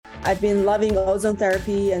I've been loving ozone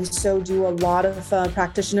therapy, and so do a lot of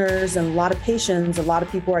practitioners and a lot of patients. A lot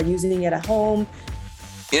of people are using it at home.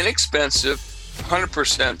 Inexpensive,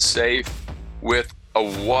 100% safe, with a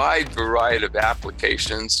wide variety of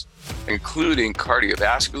applications, including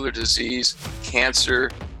cardiovascular disease,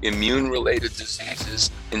 cancer, immune-related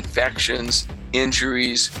diseases, infections,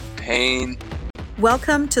 injuries, pain.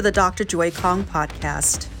 Welcome to the Dr. Joy Kong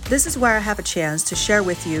podcast. This is where I have a chance to share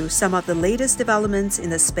with you some of the latest developments in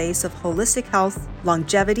the space of holistic health,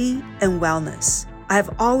 longevity, and wellness. I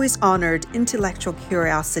have always honored intellectual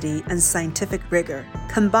curiosity and scientific rigor,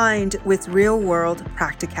 combined with real-world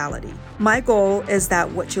practicality. My goal is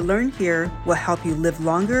that what you learn here will help you live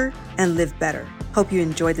longer and live better. Hope you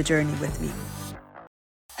enjoy the journey with me.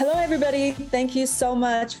 Hello, everybody. Thank you so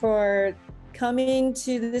much for coming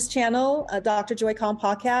to this channel, Dr. Joy Kong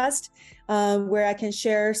podcast, where I can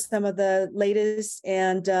share some of the latest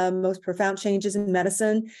and most profound changes in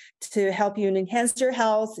medicine to help you enhance your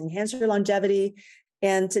health, enhance your longevity.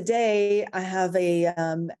 And today I have a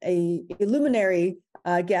luminary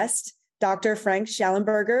guest, Dr. Frank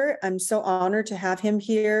Shallenberger. I'm so honored to have him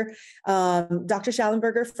here. Dr.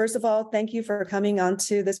 Shallenberger, first of all, thank you for coming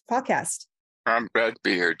onto this podcast. I'm glad to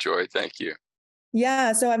be here, Joy. Thank you.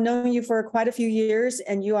 Yeah, so I've known you for quite a few years,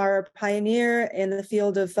 and you are a pioneer in the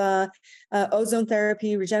field of ozone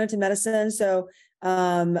therapy, regenerative medicine. So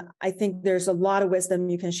I think there's a lot of wisdom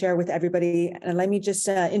you can share with everybody. And let me just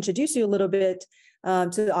introduce you a little bit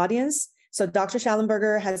to the audience. So Dr.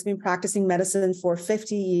 Shallenberger has been practicing medicine for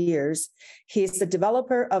 50 years. He's the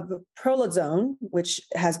developer of Ozone, which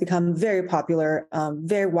has become very popular,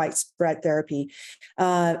 very widespread therapy.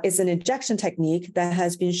 It's an injection technique that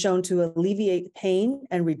has been shown to alleviate pain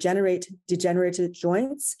and regenerate degenerative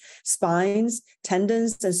joints, spines,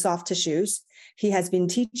 tendons, and soft tissues. He has been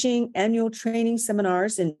teaching annual training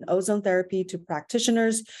seminars in ozone therapy to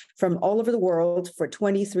practitioners from all over the world for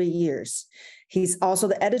 23 years. He's also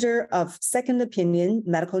the editor of Second Opinion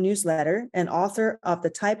medical newsletter and author of the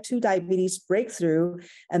Type 2 Diabetes Breakthrough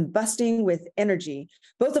and Busting with Energy,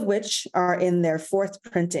 both of which are in their fourth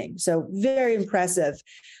printing. So very impressive.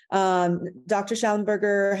 Dr.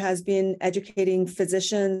 Shallenberger has been educating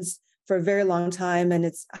physicians for a very long time, and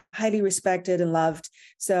it's highly respected and loved.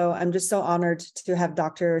 So I'm just so honored to have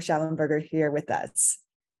Dr. Shallenberger here with us.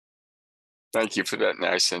 Thank you for that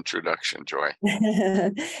nice introduction, Joy.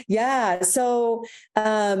 Yeah. So,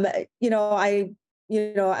 I've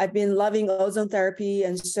been loving ozone therapy,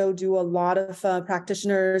 and so do a lot of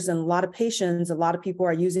practitioners and a lot of patients. A lot of people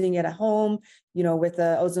are using it at home, with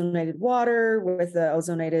the ozonated water, with the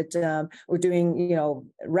ozonated, or doing,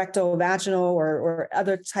 rectal, vaginal, or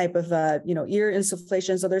other type of, ear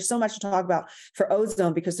insufflation. So there's so much to talk about for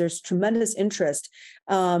ozone because there's tremendous interest.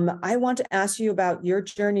 I want to ask you about your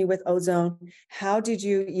journey with ozone. How did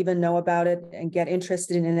you even know about it and get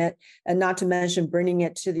interested in it? And not to mention bringing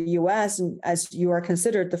it to the U.S., and as you are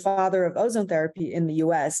considered the father of ozone therapy in the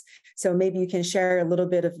U.S. So maybe you can share a little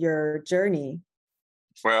bit of your journey.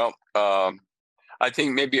 Well, I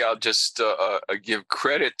think maybe I'll just give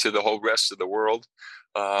credit to the whole rest of the world.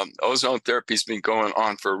 Ozone therapy has been going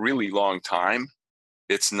on for a really long time.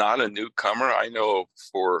 It's not a newcomer. I know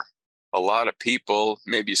for a lot of people,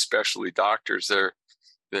 maybe especially doctors,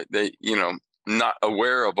 they not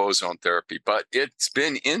aware of ozone therapy, but it's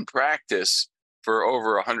been in practice for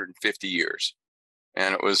over 150 years.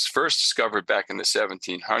 And it was first discovered back in the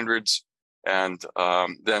 1700s. And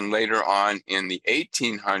then later on in the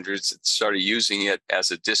 1800s, it started using it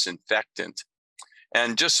as a disinfectant.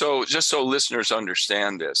 And just so listeners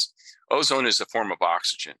understand this, ozone is a form of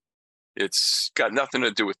oxygen. It's got nothing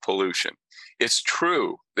to do with pollution. It's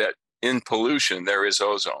true that in pollution there is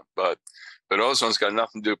ozone, but ozone's got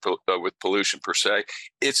nothing to do with pollution per se.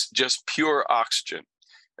 It's just pure oxygen.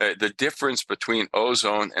 The difference between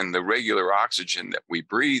ozone and the regular oxygen that we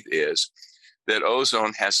breathe is that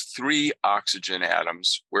ozone has 3 oxygen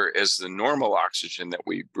atoms, whereas the normal oxygen that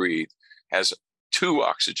we breathe has 2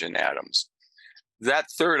 oxygen atoms.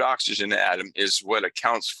 That third oxygen atom is what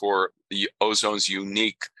accounts for the ozone's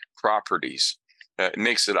unique properties. It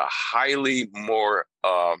makes it a highly more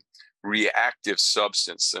reactive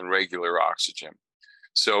substance than regular oxygen.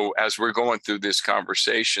 So as we're going through this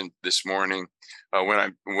conversation this morning,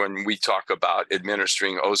 when we talk about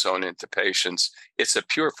administering ozone into patients, it's a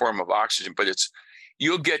pure form of oxygen, but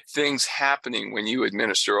you'll get things happening when you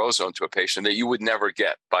administer ozone to a patient that you would never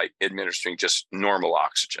get by administering just normal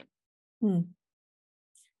oxygen.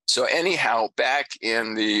 So anyhow, back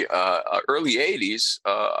in the early 80s,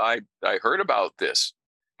 I heard about this.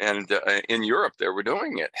 And in Europe, they were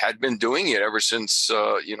doing it, had been doing it ever since,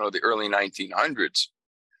 the early 1900s.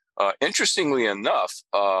 Interestingly enough,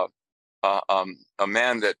 a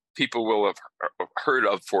man that people will have heard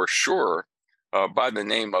of for sure by the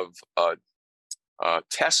name of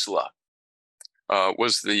Tesla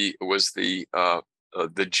was the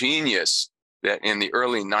genius that in the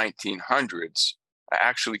early 1900s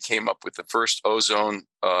actually came up with the first ozone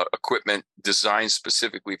equipment designed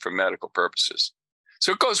specifically for medical purposes.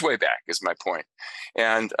 So it goes way back, is my point.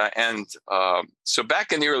 And so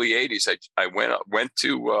back in the early 80s, I went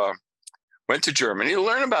to Germany to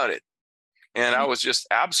learn about it. And I was just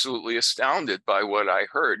absolutely astounded by what I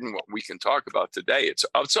heard and what we can talk about today. It's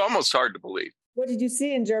almost hard to believe. What did you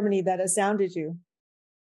see in Germany that astounded you?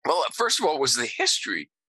 Well, first of all, was the history.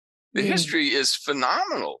 The history is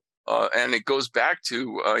phenomenal. And it goes back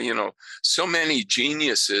to, so many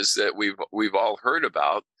geniuses that we've all heard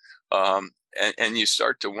about. And you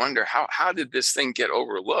start to wonder, how did this thing get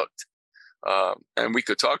overlooked? And we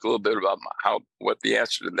could talk a little bit about what the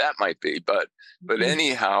answer to that might be. But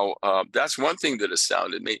anyhow, that's one thing that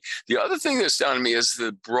astounded me. The other thing that astounded me is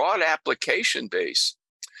the broad application base.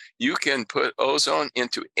 You can put ozone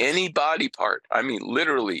into any body part. I mean,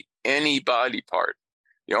 literally any body part.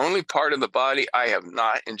 The only part of the body I have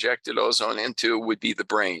not injected ozone into would be the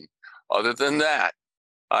brain. Other than that,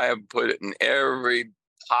 I have put it in every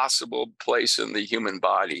possible place in the human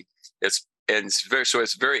body. It's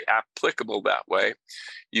very applicable that way.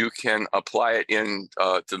 You can apply it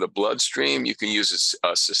to the bloodstream. You can use it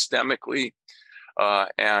systemically,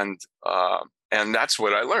 and that's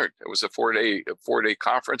what I learned. It was a four day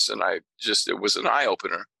conference, and it was an eye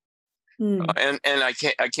opener. And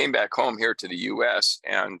I came back home here to the U.S.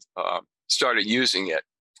 and started using it.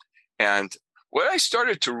 And what I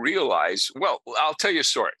started to realize, well, I'll tell you a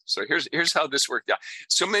story. So here's how this worked out.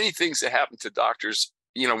 So many things that happen to doctors,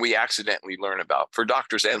 we accidentally learn about, for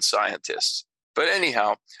doctors and scientists. But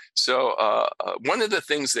anyhow, so one of the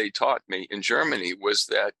things they taught me in Germany was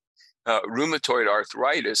that rheumatoid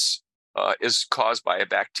arthritis is caused by a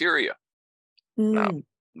bacteria.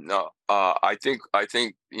 No, I think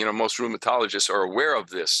most rheumatologists are aware of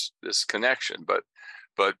this connection, but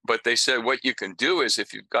they said what you can do is,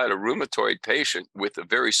 if you've got a rheumatoid patient with a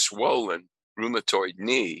very swollen rheumatoid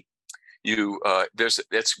knee,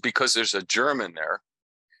 that's because there's a germ in there,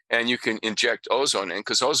 and you can inject ozone in,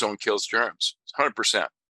 because ozone kills germs, 100%,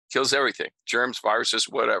 kills everything, germs, viruses,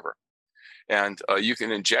 whatever, and you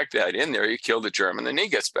can inject that in there. You kill the germ, and the knee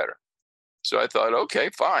gets better. So I thought, okay,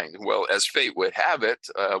 fine. Well, as fate would have it,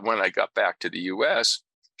 when I got back to the U.S.,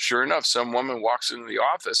 sure enough, some woman walks into the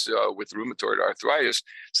office with rheumatoid arthritis,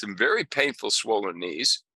 some very painful swollen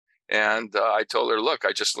knees. And I told her, look,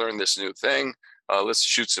 I just learned this new thing. Let's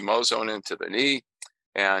shoot some ozone into the knee.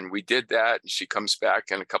 And we did that. And she comes back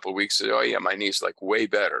in a couple of weeks and said, oh, yeah, my knee's like way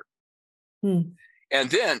better. And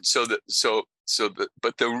then,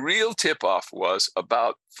 but the real tip off was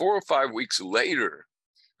about 4 or 5 weeks later,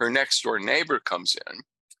 her next door neighbor comes in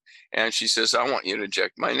and she says, I want you to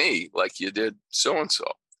inject my knee like you did so-and-so.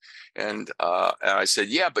 And I said,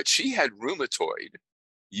 yeah, but she had rheumatoid.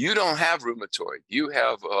 You don't have rheumatoid. You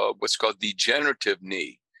have what's called degenerative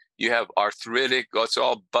knee. You have arthritic, it's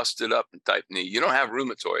all busted up type knee. You don't have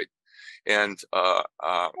rheumatoid. And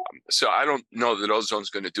so I don't know that ozone's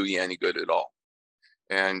going to do you any good at all.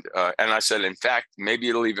 And I said, in fact, maybe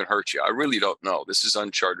it'll even hurt you. I really don't know. This is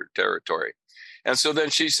uncharted territory. And so then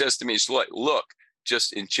she says to me, she's like, look,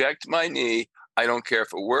 just inject my knee. I don't care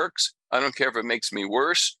if it works. I don't care if it makes me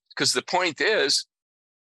worse. Because the point is,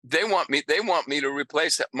 they want me to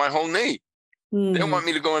replace my whole knee. They want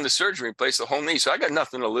me to go into surgery and replace the whole knee. So I got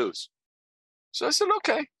nothing to lose. So I said,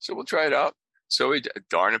 okay, so we'll try it out. So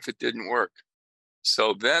darn if it didn't work.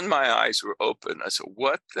 So then my eyes were open. I said,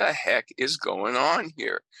 what the heck is going on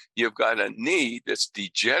here? You've got a knee that's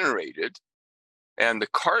degenerated, and the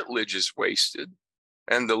cartilage is wasted,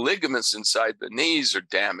 and the ligaments inside the knees are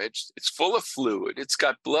damaged. It's full of fluid. It's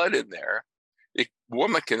got blood in there. The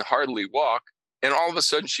woman can hardly walk, and all of a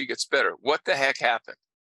sudden she gets better. What the heck happened?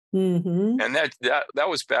 And that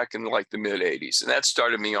was back in like the mid 80s. And that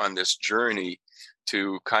started me on this journey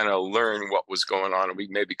to kind of learn what was going on. And we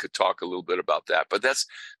maybe could talk a little bit about that. But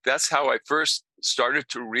that's how I first started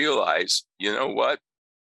to realize, you know what?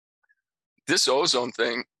 This ozone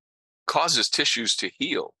thing causes tissues to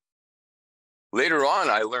heal. Later on,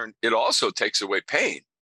 I learned it also takes away pain.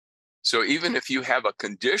 So even if you have a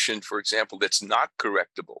condition, for example, that's not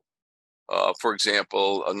correctable, for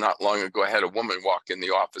example, not long ago, I had a woman walk in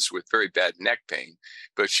the office with very bad neck pain,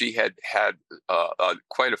 but she had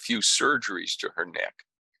quite a few surgeries to her neck.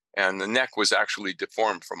 And the neck was actually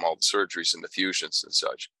deformed from all the surgeries and the fusions and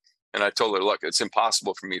such. And I told her, look, it's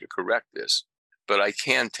impossible for me to correct this, but I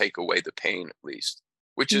can take away the pain at least,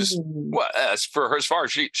 which is, well, as far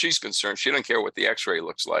as she's concerned, she doesn't care what the x-ray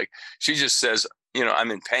looks like. She just says,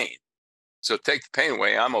 I'm in pain. So take the pain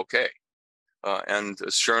away, I'm okay. And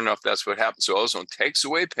sure enough, that's what happens. So ozone takes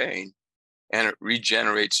away pain and it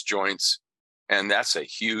regenerates joints. And that's a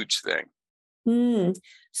huge thing.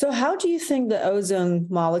 So how do you think the ozone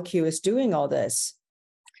molecule is doing all this?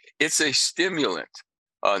 It's a stimulant.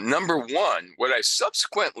 Number one, what I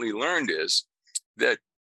subsequently learned is that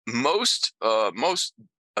most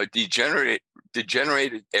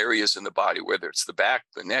degenerated areas in the body, whether it's the back,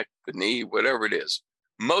 the neck, the knee, whatever it is,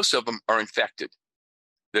 most of them are infected.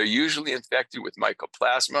 They're usually infected with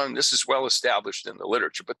mycoplasma, and this is well established in the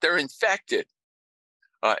literature, but they're infected.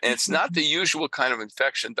 And it's not the usual kind of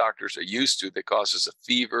infection doctors are used to that causes a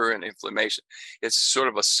fever and inflammation. It's sort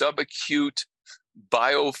of a subacute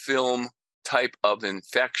biofilm type of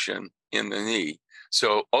infection in the knee.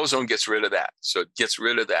 So ozone gets rid of that. So it gets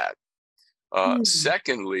rid of that.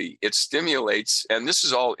 Secondly, it stimulates, and this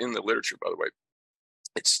is all in the literature, by the way,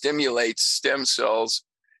 it stimulates stem cells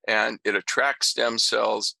and it attracts stem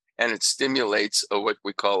cells and it stimulates what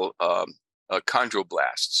we call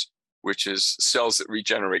chondroblasts, which is cells that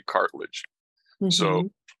regenerate cartilage. So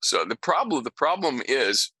the problem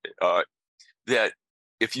is that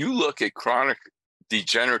if you look at chronic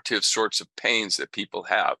degenerative sorts of pains that people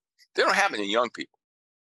have, they don't have it in young people.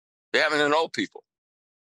 They have it in old people.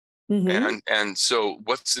 And so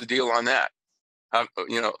what's the deal on that?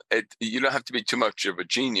 You don't have to be too much of a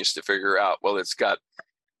genius to figure out, well,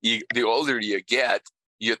 the older you get,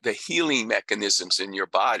 the healing mechanisms in your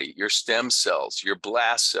body, your stem cells, your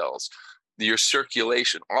blast cells, your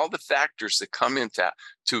circulation, all the factors that come into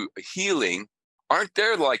healing aren't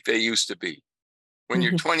there like they used to be. When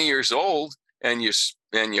you're 20 years old and you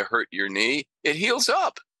hurt your knee, it heals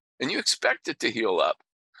up and you expect it to heal up.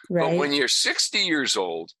 Right. But when you're 60 years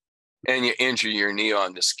old and you injure your knee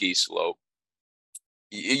on the ski slope,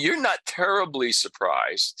 you're not terribly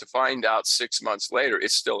surprised to find out 6 months later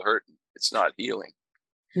it's still hurting. It's not healing.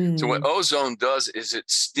 So what ozone does is it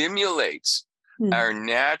stimulates our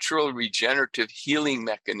natural regenerative healing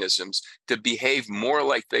mechanisms to behave more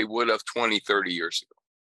like they would have 20, 30 years ago.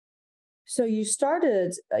 So you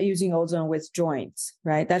started using ozone with joints,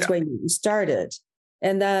 right? That's where you started.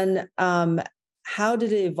 And then how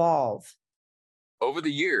did it evolve? Over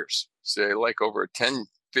the years, say like over a 10,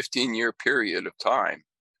 15-year period of time,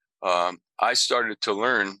 I started to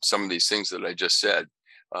learn some of these things that I just said.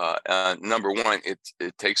 Number one,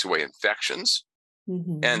 it takes away infections.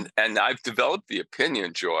 And I've developed the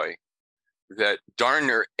opinion, Joy, that darn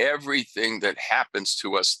near everything that happens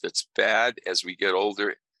to us that's bad as we get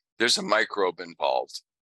older, there's a microbe involved.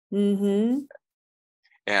 And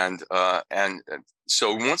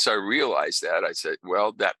so once I realized that, I said,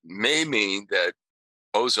 well, that may mean that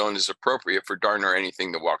ozone is appropriate for darn near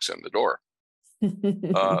anything that walks in the door.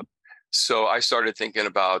 So I started thinking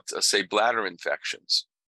about, say, bladder infections.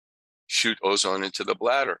 Shoot ozone into the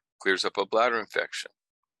bladder, clears up a bladder infection.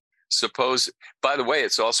 By the way,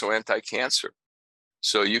 it's also anti-cancer.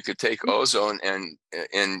 So you could take ozone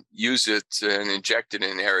and use it and inject it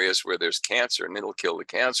in areas where there's cancer, and it'll kill the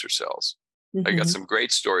cancer cells. I got some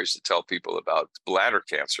great stories to tell people about bladder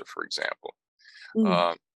cancer, for example.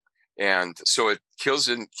 And so it kills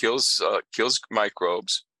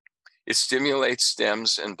microbes. It stimulates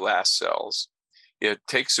stems and blast cells. It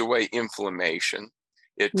takes away inflammation.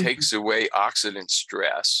 It takes away oxidant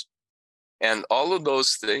stress. And all of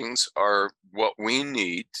those things are what we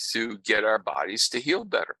need to get our bodies to heal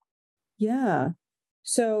better. Yeah.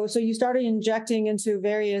 So you started injecting into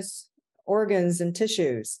various organs and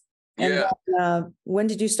tissues. And when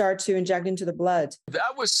did you start to inject into the blood?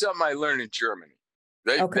 That was something I learned in Germany.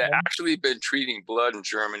 They've actually been treating blood in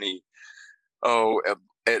Germany,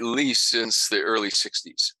 at least since the early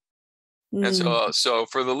 60s. And so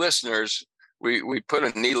for the listeners, we put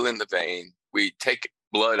a needle in the vein. We take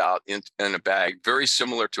blood out in a bag, very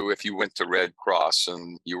similar to if you went to Red Cross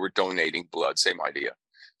and you were donating blood, same idea.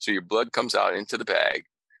 So your blood comes out into the bag.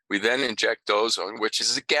 We then inject ozone, which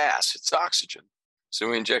is a gas, it's oxygen. So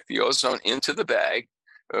we inject the ozone into the bag,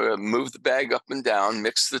 move the bag up and down,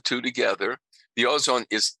 mix the two together. The ozone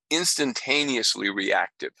is instantaneously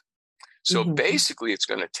reactive. So basically, it's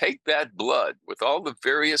going to take that blood with all the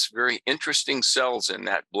various very interesting cells in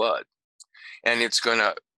that blood, and it's going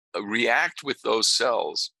to react with those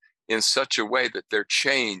cells in such a way that they're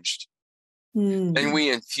changed. And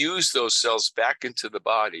we infuse those cells back into the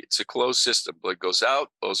body. It's a closed system. Blood goes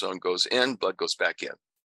out, ozone goes in, blood goes back in.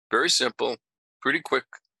 Very simple, pretty quick.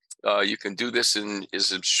 You can do this in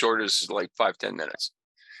as short as like 5-10 minutes.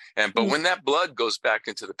 But when that blood goes back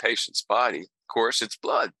into the patient's body, of course, it's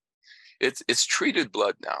blood. It's treated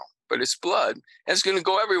blood now, but it's blood, and it's going to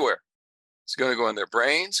go everywhere. It's going to go in their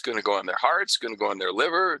brains, going to go in their hearts, going to go in their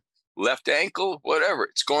liver, left ankle, whatever.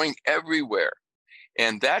 It's going everywhere.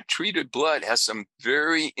 And that treated blood has some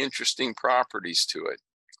very interesting properties to it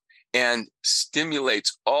and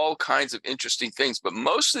stimulates all kinds of interesting things, but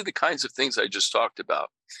mostly the kinds of things I just talked about.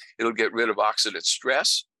 It'll get rid of oxidant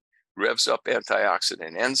stress, revs up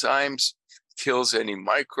antioxidant enzymes, kills any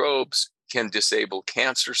microbes, can disable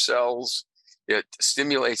cancer cells. It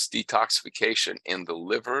stimulates detoxification in the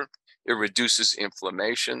liver. It reduces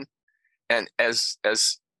inflammation. And as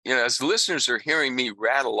you know, as listeners are hearing me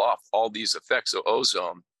rattle off all these effects of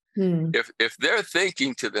ozone, if they're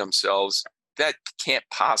thinking to themselves, that can't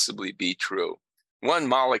possibly be true. One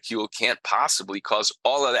molecule can't possibly cause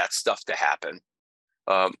all of that stuff to happen.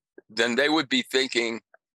 Then they would be thinking,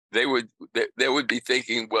 they would be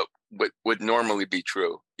thinking what would normally be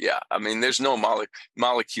true. Yeah, I mean, there's no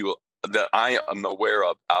molecule that I am aware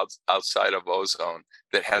of outside of ozone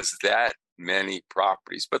that has that many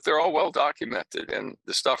properties, but they're all well documented, and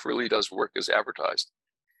the stuff really does work as advertised.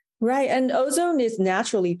 Right, and ozone is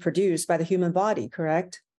naturally produced by the human body,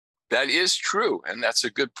 correct? That is true, and that's a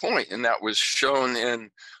good point, and that was shown in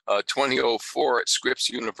 2004 at Scripps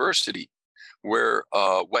University, where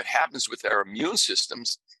what happens with our immune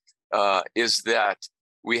systems is that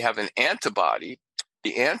we have an antibody.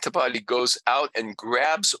 The antibody goes out and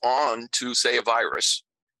grabs on to, say, a virus.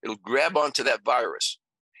 It'll grab onto that virus,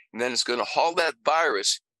 and then it's going to haul that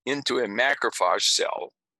virus into a macrophage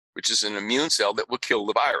cell, which is an immune cell that will kill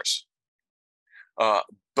the virus.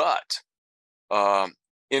 But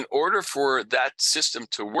in order for that system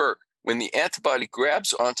to work, when the antibody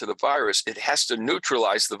grabs onto the virus, it has to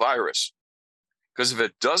neutralize the virus. Because if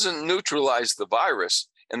it doesn't neutralize the virus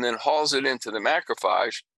and then hauls it into the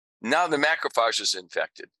macrophage, now the macrophage is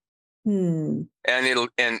infected. And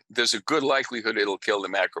there's a good likelihood it'll kill the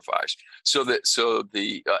macrophage. So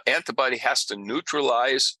the antibody has to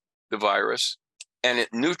neutralize the virus, and it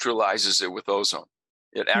neutralizes it with ozone.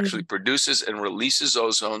 It actually produces and releases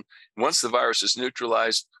ozone. Once the virus is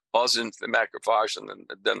neutralized, falls into the macrophage, and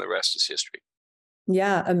then the rest is history.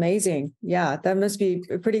 Yeah, amazing. Yeah, that must be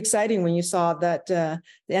pretty exciting when you saw that the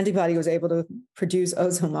antibody was able to produce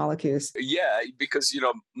ozone molecules. Yeah, because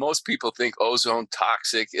most people think ozone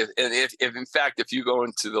toxic, and if in fact if you go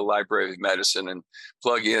into the Library of Medicine and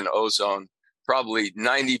plug in ozone, probably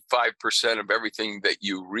 95% of everything that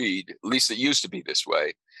you read, at least it used to be this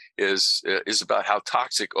way, is about how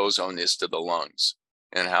toxic ozone is to the lungs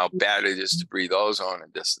and how bad it is to breathe ozone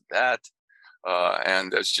and this and that.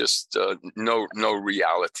 And there's just no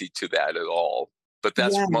reality to that at all. But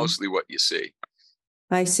that's mostly what you see.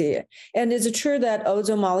 I see it. And is it true that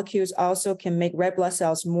ozone molecules also can make red blood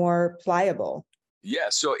cells more pliable? Yeah,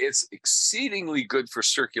 so it's exceedingly good for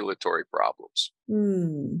circulatory problems.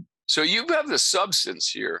 So you have the substance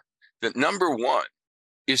here that, number one,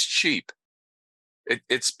 is cheap.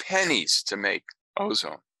 It's pennies to make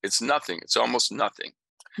ozone. It's nothing. It's almost nothing.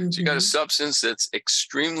 So you got a substance that's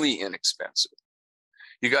extremely inexpensive.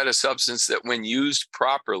 You got a substance that, when used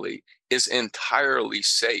properly, is entirely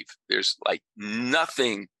safe. There's like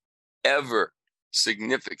nothing ever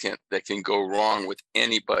significant that can go wrong with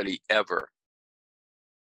anybody ever.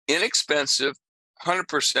 Inexpensive,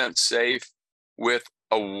 100% safe, with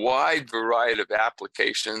a wide variety of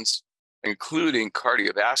applications, including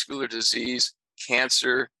cardiovascular disease,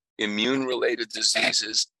 cancer, immune-related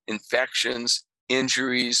diseases, infections,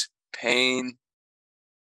 injuries, pain.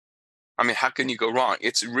 I mean, how can you go wrong?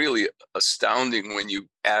 It's really astounding when you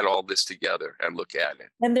add all this together and look at it.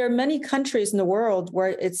 And there are many countries in the world where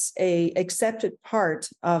it's a accepted part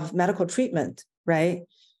of medical treatment, right?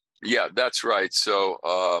 Yeah, that's right.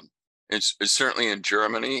 So it's certainly in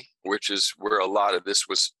Germany, which is where a lot of this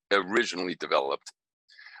was originally developed.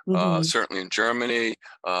 Certainly in Germany,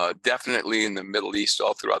 definitely in the Middle East,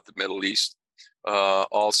 all throughout the Middle East.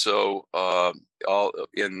 Also all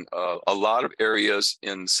in a lot of areas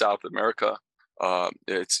in South America.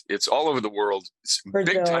 It's all over the world. It's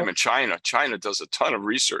big time in China. China does a ton of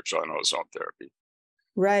research on ozone therapy.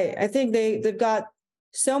 Right. I think they've got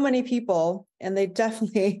so many people, and they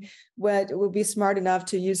definitely will be smart enough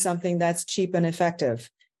to use something that's cheap and effective.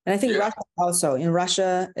 And I think Russia also. In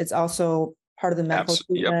Russia, it's also part of the medical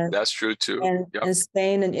treatment. Yep, that's true too. And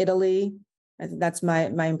Spain and Italy, I think that's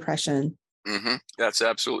my impression. That's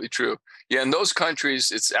absolutely true. Yeah, in those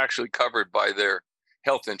countries, it's actually covered by their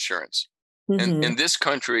health insurance. And in this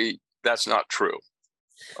country, that's not true.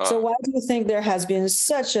 So why do you think there has been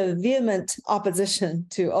such a vehement opposition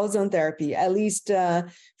to ozone therapy, at least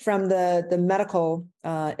from the medical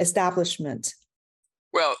establishment?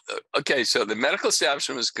 Well, okay, so the medical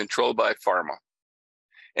establishment is controlled by pharma,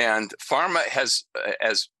 and pharma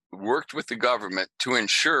has worked with the government to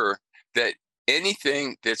ensure that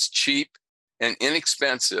anything that's cheap and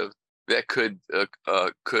inexpensive that could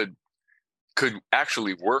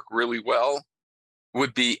actually work really well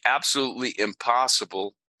would be absolutely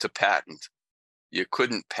impossible to patent. You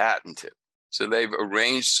couldn't patent it. So they've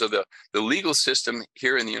arranged so the legal system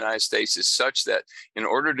here in the United States is such that in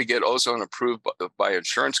order to get ozone approved by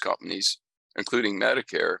insurance companies, including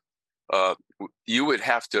Medicare, you would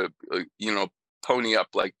have to, pony up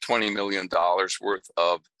like $20 million worth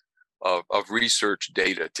of research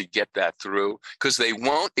data to get that through, because they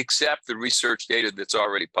won't accept the research data that's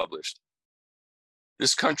already published.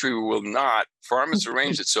 This country will not. Pharma's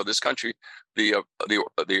arranged it so this country, the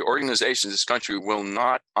organizations, this country will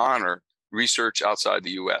not honor research outside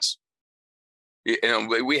the U.S. And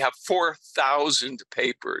we have 4,000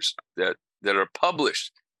 papers that are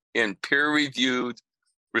published in peer-reviewed,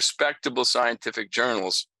 respectable scientific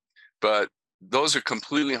journals, but those are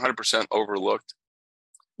completely 100% overlooked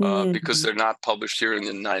because they're not published here in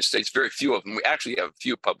the United States. Very few of them. We actually have a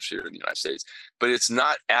few published here in the United States, but it's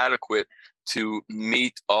not adequate to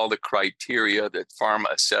meet all the criteria that pharma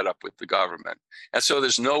has set up with the government. And so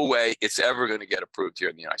there's no way it's ever going to get approved here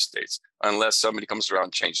in the United States unless somebody comes around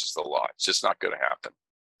and changes the law. It's just not going to happen.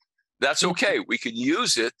 That's okay. We can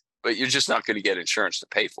use it, but you're just not going to get insurance to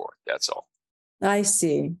pay for it. That's all. I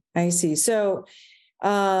see. So,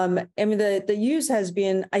 I mean, the use has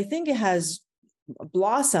been, I think it has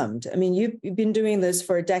blossomed. I mean, you've been doing this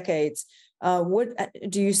for decades. What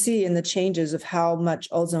do you see in the changes of how much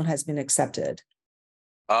ozone has been accepted?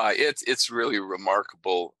 It's really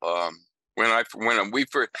remarkable. I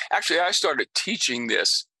started teaching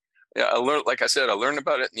this. I learned, like I said, I learned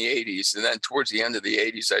about it in the 80s, and then towards the end of the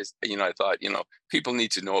 80s, I thought, people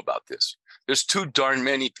need to know about this. There's too darn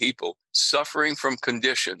many people suffering from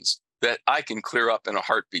conditions that I can clear up in a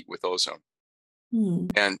heartbeat with ozone.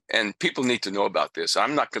 And people need to know about this.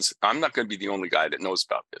 I'm not going to be the only guy that knows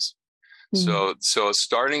about this. So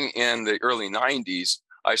starting in the early 90s,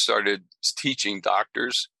 I started teaching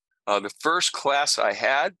doctors. The first class I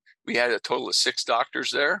had, we had a total of 6 doctors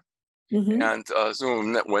there. And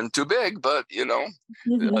so that wasn't too big, but,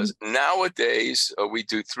 nowadays we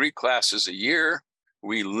do 3 classes a year.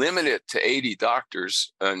 We limit it to 80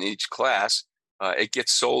 doctors in each class. It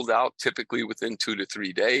gets sold out typically within 2 to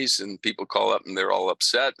 3 days, and people call up and they're all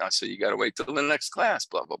upset. And I say, you got to wait till the next class,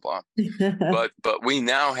 blah, blah, blah. But we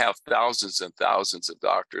now have thousands and thousands of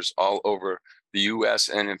doctors all over the U.S.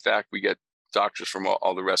 And in fact, we get doctors from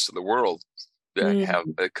all the rest of the world that have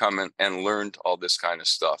come in and learned all this kind of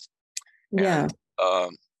stuff. Yeah.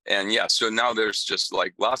 So now there's just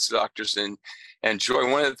like lots of doctors. And Joy,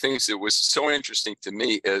 one of the things that was so interesting to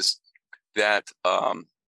me is that,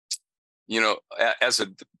 as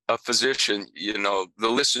a physician, the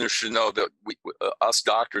listener should know that us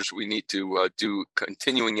doctors, we need to do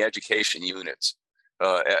continuing education units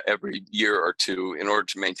every year or two in order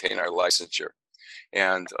to maintain our licensure.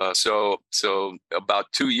 And so about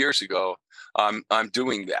 2 years ago, I'm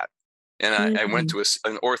doing that. And I went to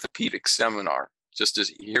an orthopedic seminar just to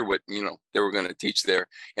hear what, they were going to teach there.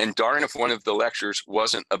 And darn if one of the lectures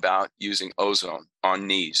wasn't about using ozone on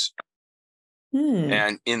knees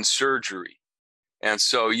and in surgery. And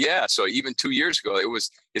so even 2 years ago,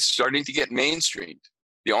 it's starting to get mainstreamed.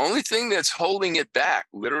 The only thing that's holding it back,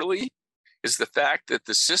 literally, is the fact that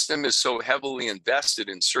the system is so heavily invested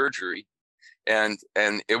in surgery, and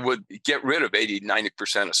it would get rid of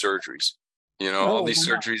 80-90% of surgeries. All these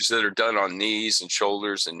surgeries that are done on knees and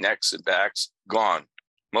shoulders and necks and backs, gone.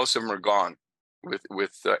 Most of them are gone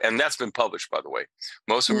and that's been published, by the way.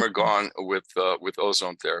 Most of them are gone with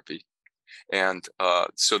ozone therapy. And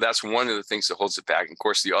so that's one of the things that holds it back. And of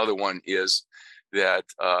course, the other one is that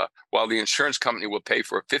while the insurance company will pay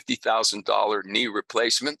for a $50,000 knee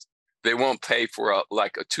replacement, they won't pay for a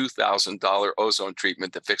 $2,000 ozone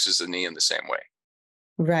treatment that fixes the knee in the same way.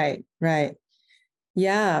 Right.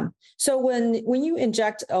 Yeah. So when you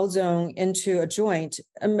inject ozone into a joint,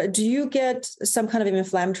 do you get some kind of an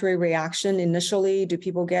inflammatory reaction initially? Do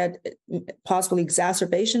people get possibly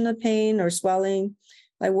exacerbation of pain or swelling?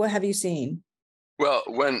 Like, what have you seen? Well,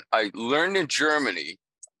 when I learned in Germany,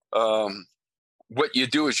 what you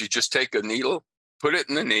do is you just take a needle, put it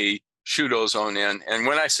in the knee, shoot ozone in. And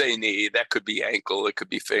when I say knee, that could be ankle, it could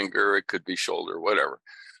be finger, it could be shoulder, whatever.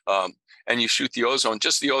 And you shoot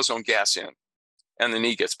just the ozone gas in, and the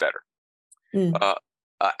knee gets better.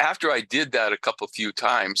 After I did that a few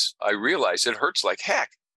times, I realized it hurts like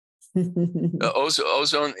heck.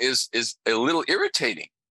 Ozone is a little irritating.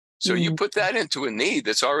 So you put that into a knee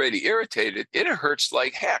that's already irritated, it hurts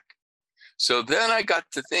like heck. So then I got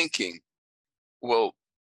to thinking, well,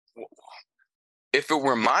 if it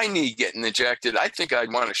were my knee getting injected, I think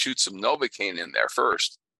I'd want to shoot some Novocaine in there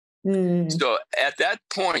first. So at that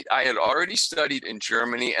point, I had already studied in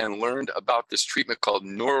Germany and learned about this treatment called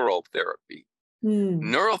neural therapy.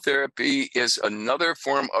 Neural therapy is another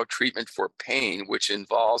form of treatment for pain, which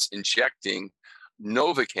involves injecting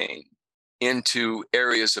Novocaine into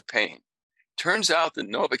areas of pain. Turns out that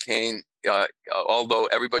Novocaine, although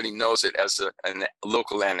everybody knows it as a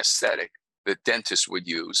local anesthetic that dentists would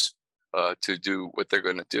use to do what they're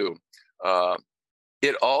going to do,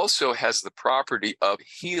 it also has the property of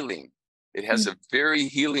healing. It has a very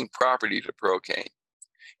healing property to procaine.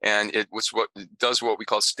 And it does what we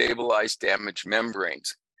call stabilized damaged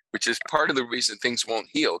membranes, which is part of the reason things won't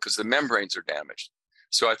heal, because the membranes are damaged.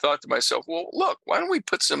 So I thought to myself, well, look, why don't we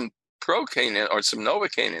put some procaine in, or some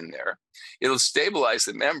Novocaine in there? It'll stabilize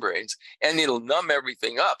the membranes and it'll numb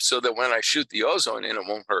everything up so that when I shoot the ozone in, it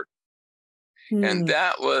won't hurt.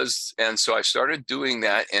 And so I started doing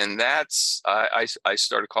that, and that's I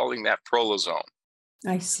started calling that Prolozone.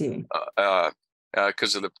 I see.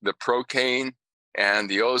 Because of the procaine and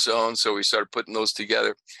the ozone, so we started putting those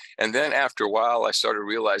together. And then after a while, I started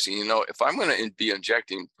realizing, if I'm going to be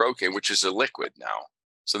injecting procaine, which is a liquid now,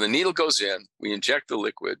 so the needle goes in, we inject the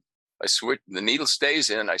liquid, the needle stays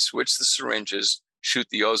in, I switch the syringes, shoot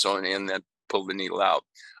the ozone in, then pull the needle out.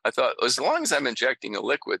 I thought, as long as I'm injecting a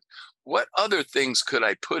liquid, what other things could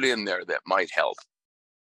I put in there that might help?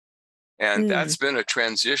 And that's been a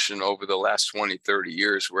transition over the last 20, 30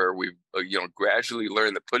 years where we've gradually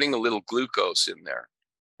learned that putting a little glucose in there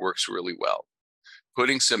works really well.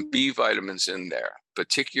 Putting some B vitamins in there,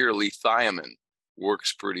 particularly thiamine,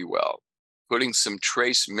 works pretty well. Putting some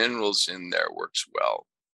trace minerals in there works well.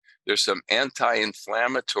 There's some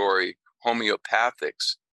anti-inflammatory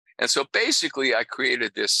homeopathics. And so basically I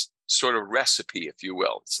created this sort of recipe, if you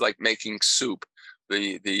will. It's like making soup.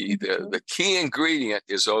 The key ingredient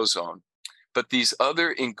is ozone, but these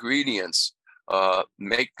other ingredients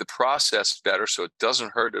make the process better, so it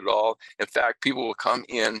doesn't hurt at all. In fact, people will come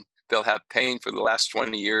in, they'll have pain for the last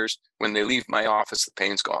 20 years. When they leave my office, the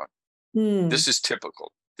pain's gone. This is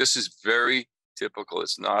typical. This is very typical.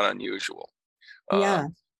 It's not unusual.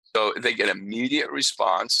 So they get immediate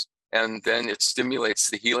response, and then it stimulates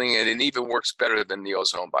the healing, and it even works better than the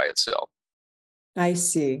ozone by itself. I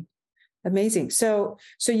see. Amazing. So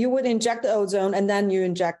you would inject the ozone, and then you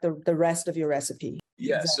inject the rest of your recipe.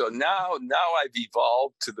 Yeah. So now I've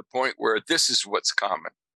evolved to the point where this is what's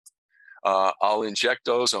common. I'll inject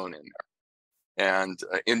ozone in there, and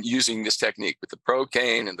in using this technique with the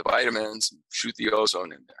procaine and the vitamins, shoot the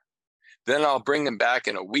ozone in there. Then I'll bring them back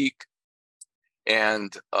in a week.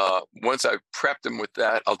 And once I've prepped them with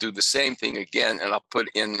that, I'll do the same thing again, and I'll put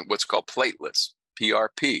in what's called platelets,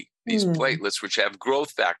 PRP, these platelets, which have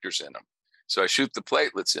growth factors in them. So I shoot the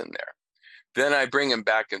platelets in there. Then I bring them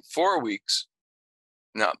back in 4 weeks.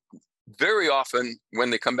 Now, very often when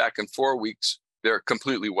they come back in 4 weeks, they're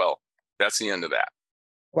completely well. That's the end of that.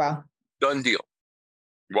 Wow. Done deal.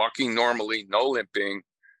 Walking normally, no limping,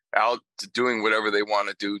 out doing whatever they want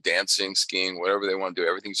to do, dancing, skiing, whatever they want to do,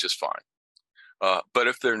 everything's just fine. But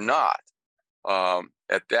if they're not,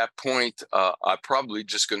 at that point, I'm probably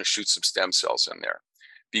just going to shoot some stem cells in there,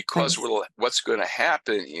 because what's going to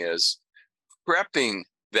happen is prepping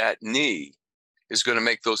that knee is going to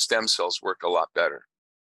make those stem cells work a lot better.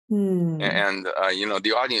 And,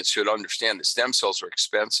 the audience should understand that stem cells are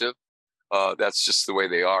expensive. That's just the way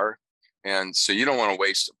they are. And so you don't want to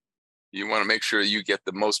waste them. You want to make sure you get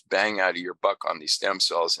the most bang out of your buck on these stem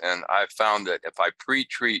cells. And I've found that if I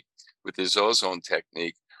pre-treat with this ozone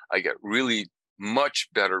technique, I get really much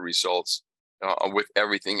better results with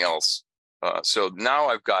everything else. So now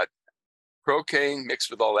I've got procaine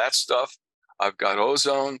mixed with all that stuff. I've got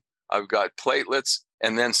ozone, I've got platelets,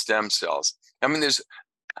 and then stem cells. I mean, there's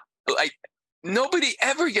nobody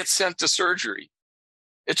ever gets sent to surgery.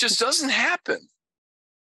 It just doesn't happen.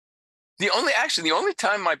 The only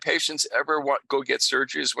time my patients ever go get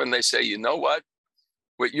surgery is when they say, you know what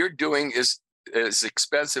you're doing is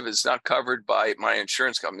expensive. It's not covered by my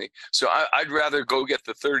insurance company. So I'd rather go get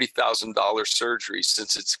the $30,000 surgery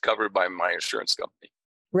since it's covered by my insurance company.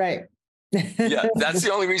 Right. Yeah, that's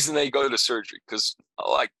the only reason they go to surgery, because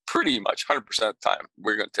pretty much 100% of the time,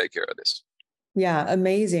 we're going to take care of this. Yeah,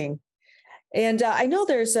 amazing. And I know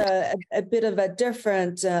there's a bit of a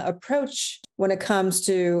different approach when it comes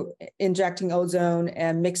to injecting ozone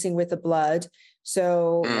and mixing with the blood.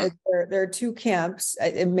 So there are two camps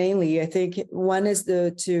mainly. I think one is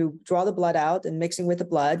to draw the blood out and mixing with the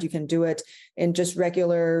blood. You can do it in just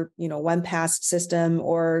regular, 1-pass system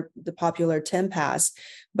or the popular 10-pass.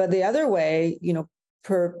 But the other way,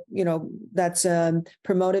 that's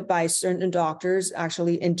promoted by certain doctors,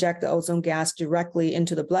 actually inject the ozone gas directly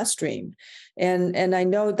into the bloodstream. And I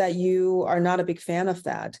know that you are not a big fan of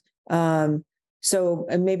that. So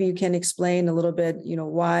maybe you can explain a little bit,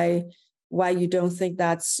 why you don't think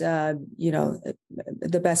that's,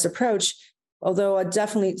 the best approach, although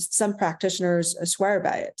definitely some practitioners swear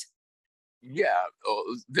by it. Yeah,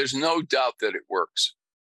 there's no doubt that it works.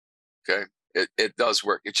 Okay, it does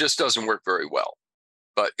work. It just doesn't work very well,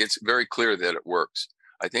 but it's very clear that it works.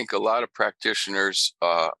 I think a lot of practitioners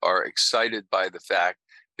are excited by the fact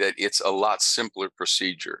that it's a lot simpler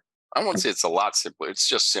procedure. I won't say it's a lot simpler, it's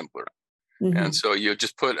just simpler. Mm-hmm. And so you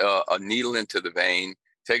just put a needle into the vein,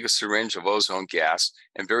 take a syringe of ozone gas,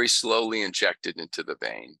 and very slowly inject it into the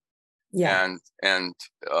vein. Yeah. And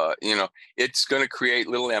it's going to create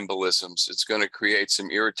little embolisms. It's going to create some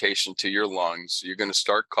irritation to your lungs. You're going to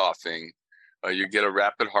start coughing. You get a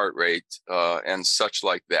rapid heart rate and such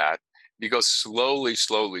like that. You go slowly,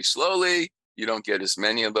 you don't get as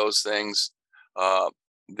many of those things.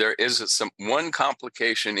 There is one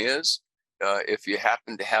complication is if you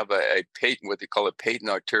happen to have a patent, what they call a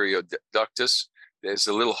patent arterioductus, there's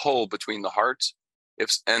a little hole between the hearts.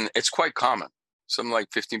 And it's quite common. Something like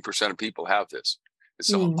 15% of people have this.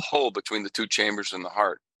 It's a hole between the two chambers in the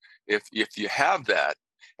heart. If you have that,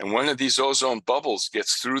 and one of these ozone bubbles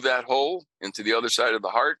gets through that hole into the other side of the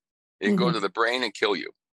heart, it can go to the brain and kill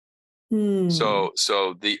you. So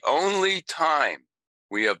the only time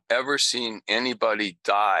we have ever seen anybody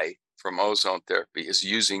die from ozone therapy is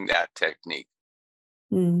using that technique.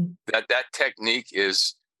 That technique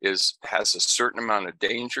has a certain amount of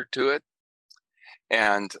danger to it,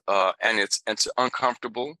 and it's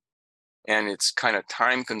uncomfortable, and it's kind of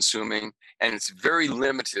time consuming, and it's very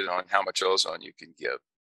limited on how much ozone you can give.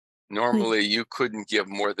 Normally, you couldn't give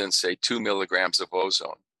more than, say, 2 milligrams of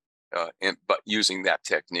ozone, but using that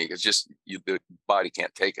technique, it's just the body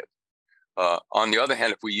can't take it. On the other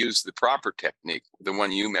hand, if we use the proper technique, the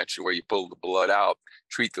one you mentioned, where you pull the blood out,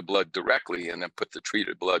 treat the blood directly, and then put the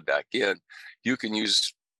treated blood back in, you can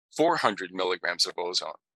use 400 milligrams of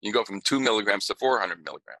ozone. You go from 2 milligrams to 400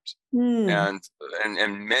 milligrams. And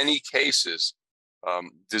in many cases,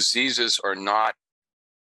 diseases are not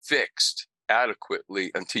fixed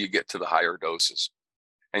adequately until you get to the higher doses.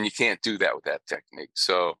 And you can't do that with that technique.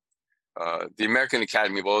 So the American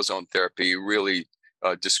Academy of Ozone Therapy really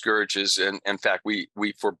discourages, and in fact, we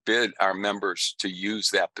forbid our members to use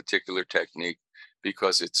that particular technique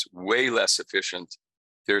because it's way less efficient.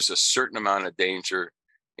 There's a certain amount of danger,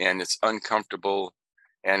 and it's uncomfortable,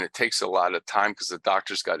 and it takes a lot of time because the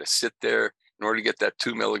doctor's got to sit there. In order to get that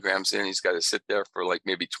 2 milligrams in, he's got to sit there for like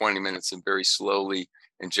maybe 20 minutes and very slowly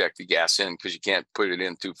inject the gas in, because you can't put it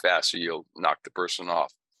in too fast or you'll knock the person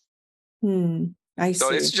off. I see.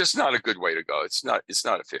 So it's just not a good way to go. It's not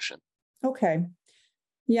efficient. Okay.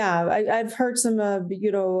 Yeah, I've heard some,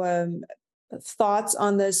 thoughts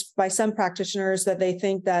on this by some practitioners that they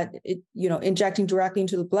think that injecting directly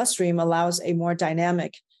into the bloodstream allows a more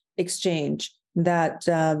dynamic exchange, that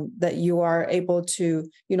you are able to,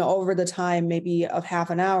 over the time maybe of half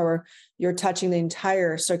an hour, you're touching the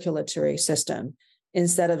entire circulatory system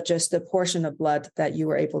instead of just the portion of blood that you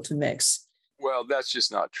were able to mix. Well, that's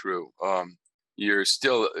just not true. You're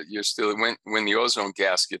still when the ozone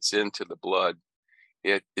gas gets into the blood,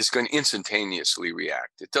 it is going to instantaneously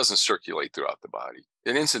react. It doesn't circulate throughout the body.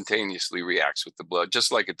 It instantaneously reacts with the blood,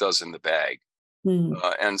 just like it does in the bag.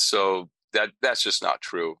 And so that's just not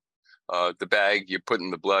true. The bag, you're putting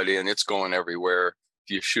the blood in, it's going everywhere.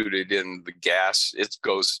 If you shoot it in the gas,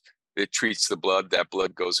 it treats the blood, that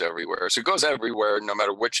blood goes everywhere. So it goes everywhere no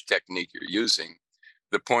matter which technique you're using.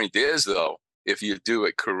 The point is, though, if you do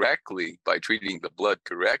it correctly by treating the blood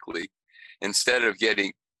correctly, instead of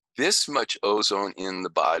getting this much ozone in the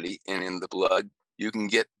body and in the blood, you can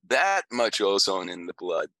get that much ozone in the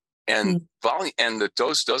blood, and volume, and the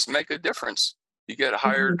dose does make a difference. You get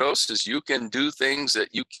higher doses, you can do things that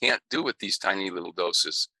you can't do with these tiny little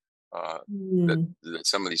doses that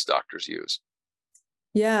some of these doctors use.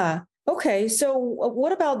 Yeah. Okay. So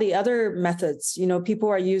what about the other methods? People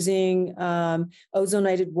are using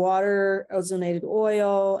ozonated water, ozonated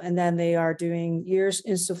oil, and then they are doing ear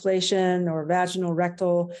insufflation or vaginal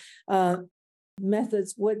rectal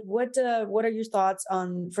methods. What are your thoughts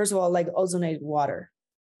on, first of all, like ozonated water?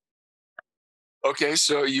 Okay,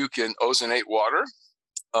 so you can ozonate water.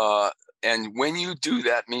 And when you do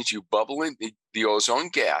that, means you bubble in the ozone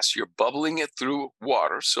gas. You're bubbling it through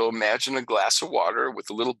water. So imagine a glass of water with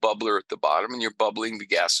a little bubbler at the bottom, and you're bubbling the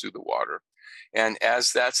gas through the water. And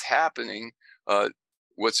as that's happening,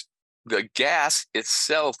 what's the gas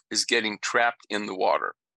itself is getting trapped in the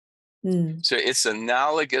water. So it's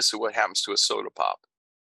analogous to what happens to a soda pop.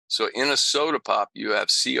 So in a soda pop, you have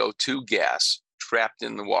CO2 gas trapped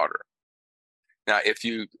in the water. Now, if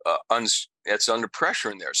you it's under pressure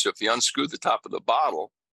in there. So if you unscrew the top of the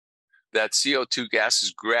bottle, that CO2 gas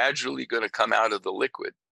is gradually going to come out of the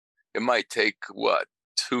liquid. It might take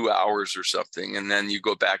 2 hours or something, and then you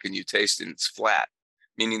go back and you taste it, and it's flat,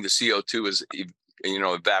 meaning the CO2 is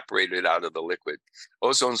evaporated out of the liquid.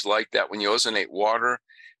 Ozone's like that. When you ozonate water,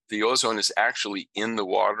 the ozone is actually in the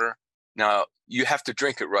water. Now, you have to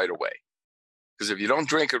drink it right away, because if you don't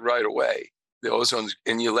drink it right away, the ozone,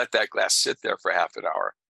 and you let that glass sit there for half an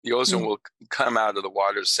hour, the ozone will come out of the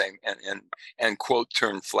water the same and quote,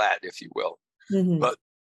 turn flat, if you will. But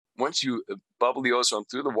once you bubble the ozone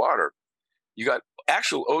through the water, you got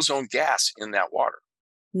actual ozone gas in that water.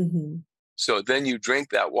 So then you drink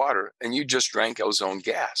that water, and you just drank ozone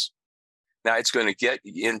gas. Now it's going to get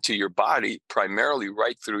into your body primarily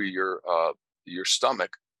right through your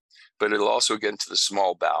stomach, but it'll also get into the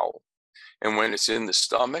small bowel. And when it's in the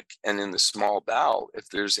stomach and in the small bowel, if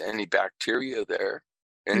there's any bacteria there,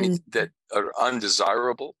 any that are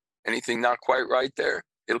undesirable, anything not quite right there,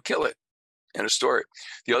 it'll kill it. End of story.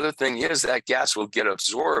 The other thing is that gas will get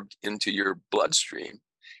absorbed into your bloodstream.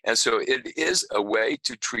 And so it is a way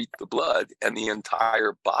to treat the blood and the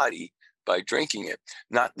entire body by drinking it.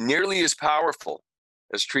 Not nearly as powerful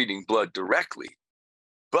as treating blood directly,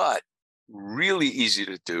 but really easy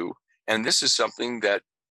to do. And this is something that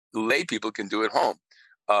lay people can do at home.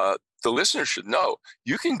 The listener should know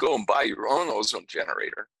you can go and buy your own ozone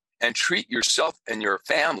generator and treat yourself and your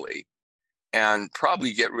family, and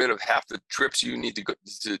probably get rid of half the trips you need to go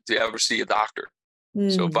to ever see a doctor.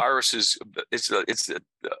 So viruses, it's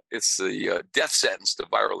the death sentence to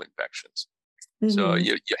viral infections. So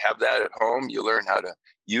you have that at home, you learn how to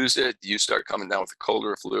use it, you start coming down with a cold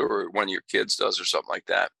or flu, or one of your kids does or something like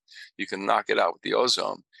that. You can knock it out with the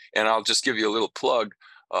ozone. And I'll just give you a little plug.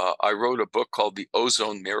 I wrote a book called The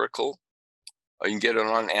Ozone Miracle. You can get it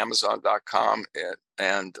on Amazon.com,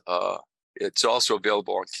 and it's also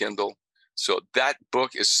available on Kindle. So that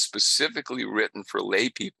book is specifically written for lay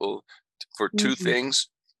people for two things.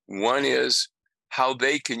 One is how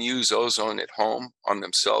they can use ozone at home on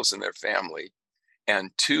themselves and their family.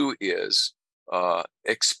 And two is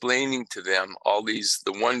explaining to them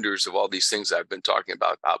the wonders of all these things I've been talking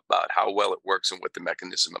about how well it works and what the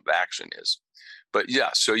mechanism of action is. But yeah,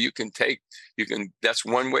 so that's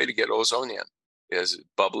one way to get ozone in, is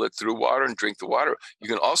bubble it through water and drink the water. You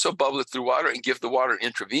can also bubble it through water and give the water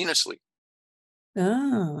intravenously.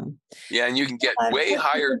 Oh. Yeah, and you can get way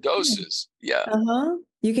higher doses. Yeah.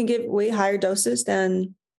 You can get way higher doses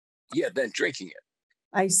than drinking it.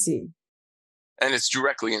 I see. And it's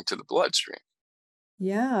directly into the bloodstream.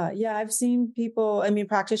 Yeah. I've seen people,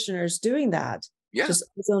 practitioners doing that. Yeah. Just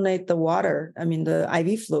ozonate the water. The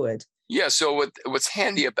IV fluid. Yeah. So what's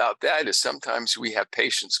handy about that is sometimes we have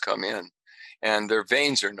patients come in and their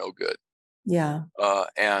veins are no good. Yeah.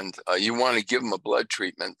 And you want to give them a blood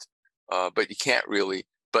treatment, but you can't really.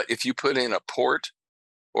 But if you put in a port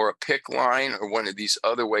or a PICC line or one of these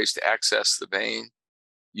other ways to access the vein,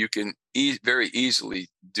 you can very easily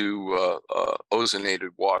do ozonated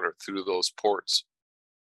water through those ports.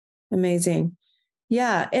 Amazing.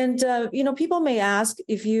 Yeah. And, people may ask,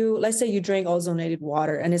 let's say you drink ozonated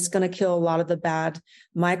water and it's going to kill a lot of the bad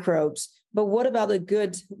microbes, but what about the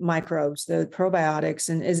good microbes, the probiotics,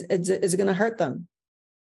 and is it going to hurt them?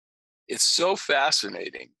 It's so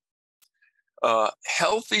fascinating.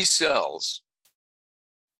 Healthy cells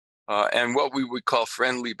and what we would call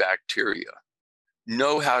friendly bacteria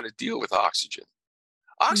know how to deal with oxygen.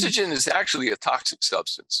 Oxygen is actually a toxic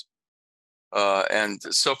substance. And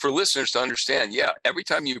so for listeners to understand, every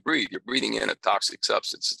time you breathe, you're breathing in a toxic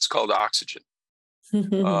substance. It's called oxygen.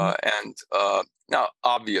 And now,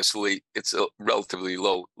 obviously, it's a relatively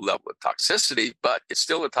low level of toxicity, but it's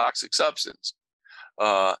still a toxic substance.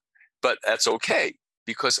 But that's okay,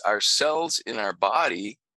 because our cells in our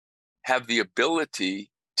body have the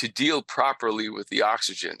ability to deal properly with the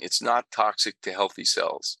oxygen. It's not toxic to healthy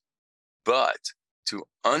cells, but to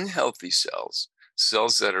unhealthy cells,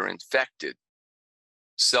 cells that are infected,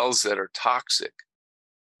 cells that are toxic,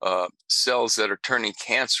 cells that are turning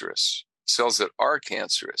cancerous, cells that are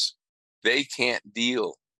cancerous, they can't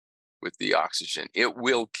deal with the oxygen. It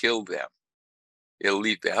will kill them. It'll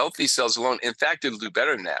leave the healthy cells alone. In fact, it'll do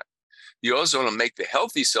better than that. The ozone will make the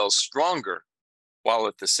healthy cells stronger while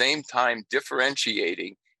at the same time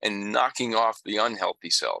differentiating and knocking off the unhealthy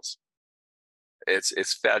cells.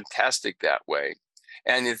 It's fantastic that way.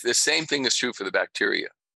 And the same thing is true for the bacteria.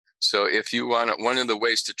 So if you want one of the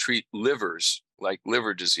ways to treat livers, like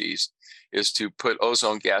liver disease, is to put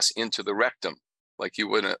ozone gas into the rectum, like you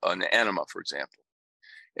would an enema, for example.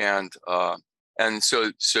 And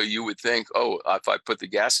so you would think, oh, if I put the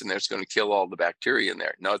gas in there, it's going to kill all the bacteria in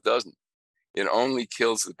there. No, it doesn't. It only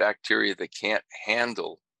kills the bacteria that can't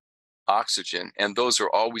handle oxygen, and those are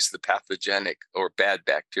always the pathogenic or bad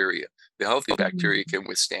bacteria. The healthy bacteria can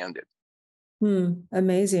withstand it.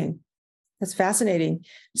 Amazing. That's fascinating.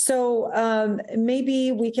 So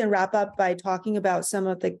maybe we can wrap up by talking about some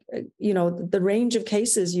of the, the range of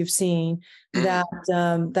cases you've seen that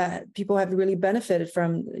that people have really benefited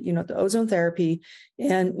from, the ozone therapy,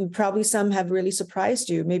 and probably some have really surprised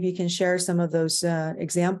you. Maybe you can share some of those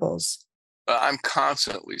examples. I'm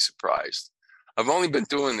constantly surprised. I've only been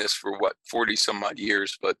doing this for 40 some odd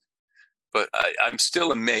years, but I'm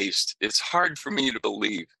still amazed. It's hard for me to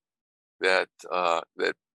believe that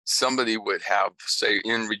that somebody would have, say,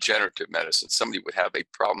 in regenerative medicine, somebody would have a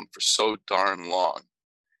problem for so darn long,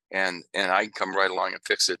 and I can come right along and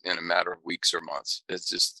fix it in a matter of weeks or months.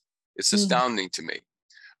 It's astounding to me.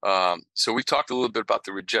 So we talked a little bit about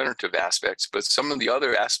the regenerative aspects, but some of the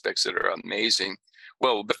other aspects that are amazing.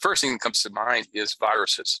 Well, the first thing that comes to mind is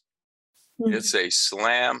viruses. It's a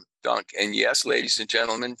slam dunk. And yes, ladies and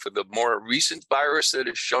gentlemen, for the more recent virus that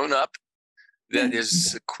has shown up, that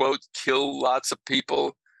is, quote, kill lots of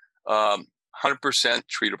people, 100%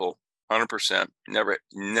 treatable, 100%,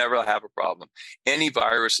 never have a problem. Any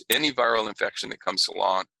virus, any viral infection that comes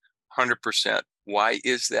along, 100%. Why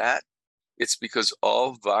is that? It's because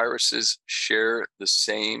all viruses share the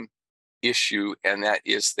same issue, and that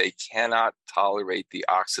is they cannot tolerate the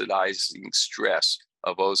oxidizing stress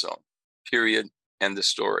of ozone, period, end of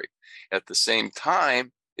story. At the same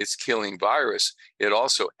time, it's killing virus. It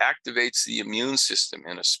also activates the immune system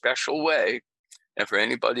in a special way. And for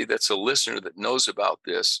anybody that's a listener that knows about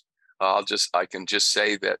this, I can just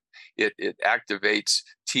say that it activates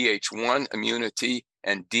Th1 immunity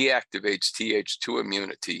and deactivates Th2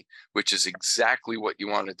 immunity, which is exactly what you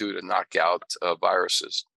want to do to knock out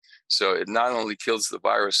viruses. So it not only kills the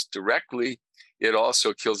virus directly, it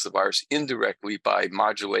also kills the virus indirectly by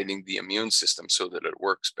modulating the immune system so that it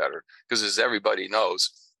works better. Because as everybody knows,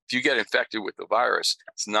 if you get infected with the virus,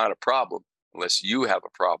 it's not a problem unless you have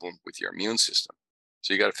a problem with your immune system.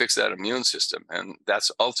 So you got to fix that immune system, and that's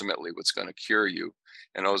ultimately what's going to cure you,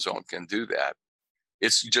 and ozone can do that.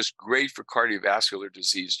 It's just great for cardiovascular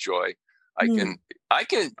disease, Joy. I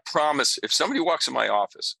can promise if somebody walks in my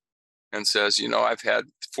office and says, I've had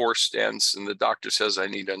 4 stents and the doctor says I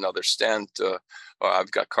need another stent, or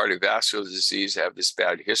I've got cardiovascular disease, I have this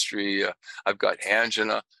bad history, I've got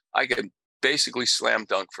angina, I can basically slam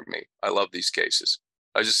dunk for me. I love these cases.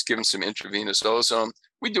 I just give them some intravenous ozone.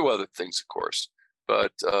 We do other things, of course,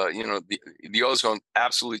 but the ozone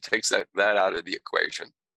absolutely takes that out of the equation.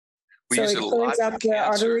 We use it a lot for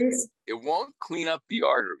cancer. It won't clean up the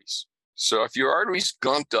arteries. So if your artery's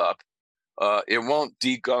gunked up, it won't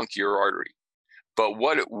degunk your artery. But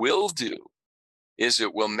what it will do is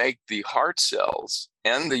it will make the heart cells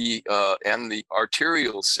and the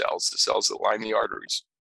arterial cells, the cells that line the arteries,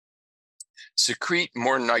 secrete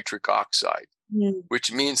more nitric oxide,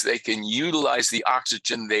 which means they can utilize the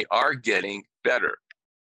oxygen they are getting better.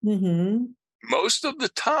 Most of the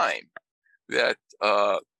time that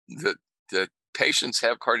the patients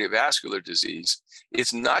have cardiovascular disease,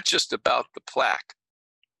 it's not just about the plaque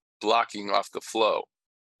blocking off the flow.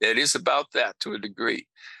 It is about that to a degree,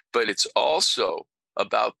 but it's also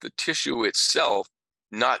about the tissue itself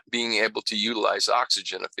not being able to utilize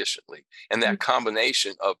oxygen efficiently. And that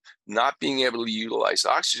combination of not being able to utilize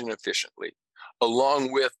oxygen efficiently,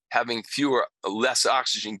 along with having less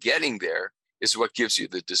oxygen getting there, is what gives you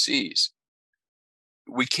the disease.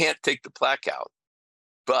 We can't take the plaque out,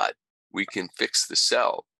 but we can fix the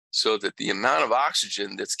cell so that the amount of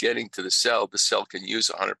oxygen that's getting to the cell can use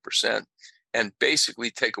 100% and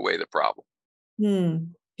basically take away the problem.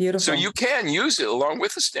 Beautiful. So you can use it along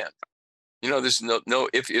with a stent. There's no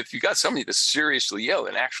if you got somebody that's seriously ill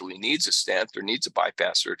and actually needs a stent or needs a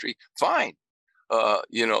bypass surgery, fine.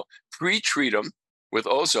 Pre-treat them with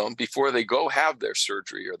ozone before they go have their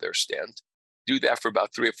surgery or their stent. Do that for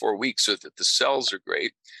about 3 or 4 weeks so that the cells are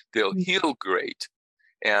great. They'll heal great.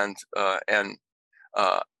 And then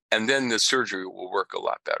the surgery will work a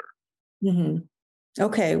lot better.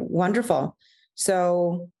 Okay, wonderful.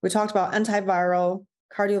 So we talked about antiviral,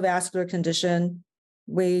 cardiovascular condition,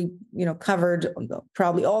 covered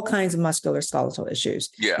probably all kinds of musculoskeletal issues.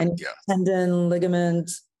 Yeah, and yeah. tendon,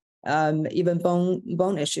 ligament, even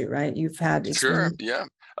bone issue, right? You've had Sure, yeah.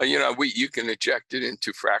 You can eject it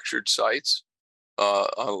into fractured sites. A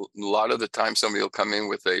lot of the time, somebody will come in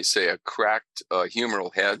with a cracked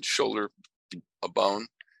humeral head, shoulder, a bone,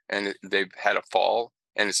 and they've had a fall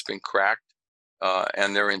and it's been cracked,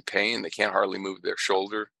 and they're in pain. They can't hardly move their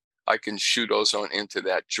shoulder. I can shoot ozone into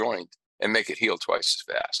that joint and make it heal twice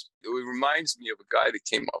as fast. It reminds me of a guy that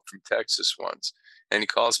came up from Texas once, and he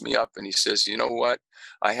calls me up and he says, "You know what?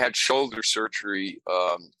 I had shoulder surgery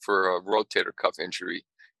for a rotator cuff injury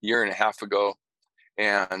a year and a half ago,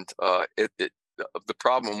 and the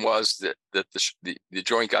problem was that the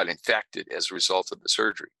joint got infected as a result of the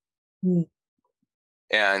surgery. Mm.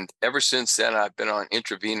 And ever since then, I've been on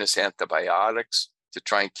intravenous antibiotics to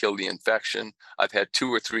try and kill the infection. I've had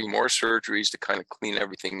 2 or 3 more surgeries to kind of clean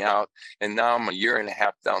everything out. And now I'm a year and a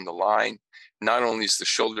half down the line. Not only is the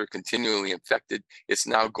shoulder continually infected, it's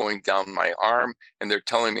now going down my arm, and they're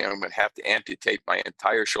telling me I'm going to have to amputate my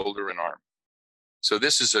entire shoulder and arm. So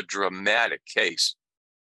this is a dramatic case."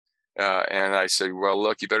 And I said, "Well,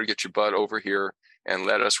 look, you better get your butt over here and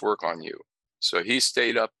let us work on you." So he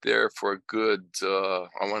stayed up there for a good, I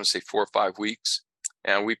want to say 4 or 5 weeks.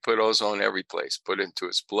 And we put ozone every place, put it into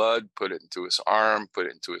his blood, put it into his arm, put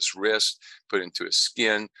it into his wrist, put it into his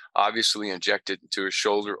skin, obviously injected into his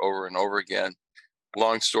shoulder over and over again.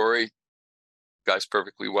 Long story, guy's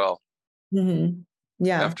perfectly well. Mm-hmm.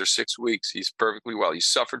 Yeah. After 6 weeks, he's perfectly well. He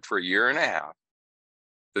suffered for a year and a half.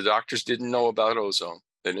 The doctors didn't know about ozone.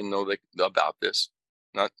 They didn't know about this.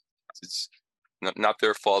 It's not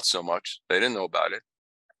their fault so much. They didn't know about it.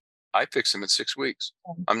 I fixed him in 6 weeks.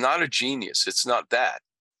 I'm not a genius. It's not that.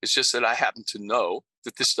 It's just that I happen to know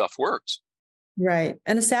that this stuff works. Right.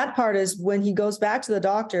 And the sad part is when he goes back to the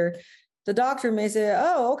doctor may say,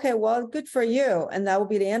 "Oh, okay, well, good for you." And that will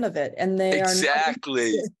be the end of it. And they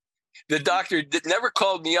exactly. The doctor never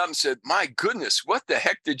called me up and said, "My goodness, what the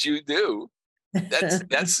heck did you do?"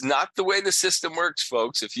 That's not the way the system works,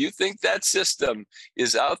 folks. If you think that system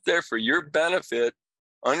is out there for your benefit,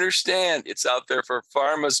 understand it's out there for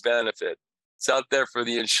pharma's benefit. It's out there for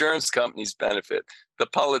the insurance company's benefit, the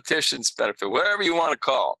politician's benefit, whatever you want to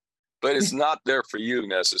call. But it's not there for you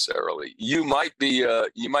necessarily. You might be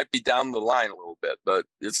down the line a little bit, but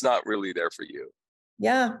it's not really there for you.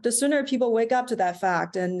 Yeah, the sooner people wake up to that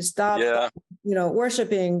fact and stop,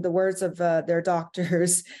 worshiping the words of their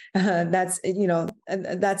doctors, that's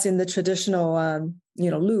in the traditional,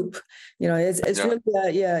 loop. It's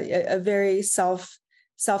really a very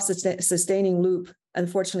self-sustaining loop.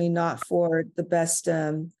 Unfortunately, not for the best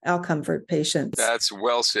outcome for patients. That's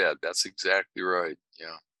well said. That's exactly right.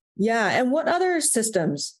 Yeah. Yeah, and what other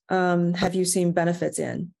systems have you seen benefits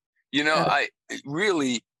in? I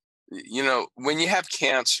really. When you have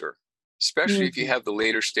cancer, especially if you have the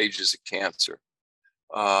later stages of cancer,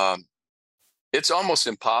 it's almost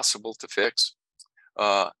impossible to fix.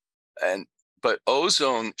 But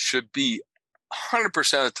ozone should be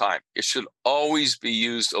 100% of the time. It should always be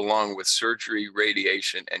used along with surgery,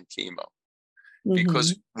 radiation, and chemo.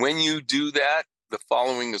 Because when you do that, the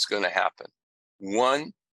following is going to happen.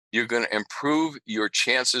 1, you're going to improve your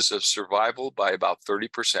chances of survival by about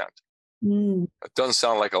 30%. It doesn't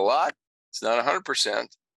sound like a lot. It's not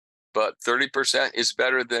 100%, but 30% is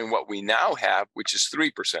better than what we now have, which is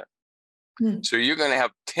 3%. So you're going to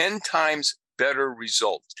have 10 times better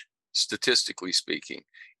results, statistically speaking,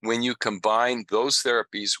 when you combine those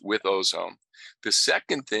therapies with ozone. The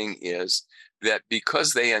second thing is that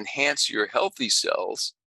because they enhance your healthy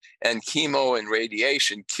cells and chemo and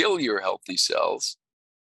radiation kill your healthy cells,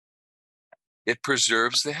 it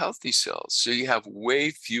preserves the healthy cells. So you have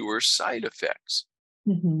way fewer side effects.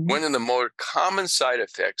 One of the more common side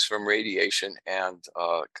effects from radiation and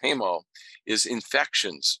chemo is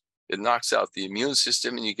infections. It knocks out the immune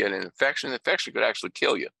system and you get an infection. The infection could actually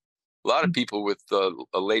kill you. A lot of people with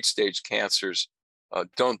late stage cancers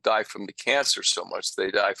don't die from the cancer so much.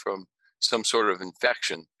 They die from some sort of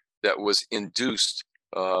infection that was induced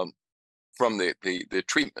from the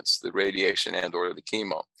treatments, the radiation and or the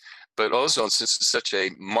chemo. But ozone, since it's such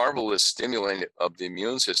a marvelous stimulant of the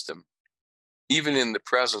immune system, even in the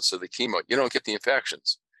presence of the chemo, you don't get the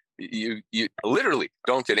infections. You literally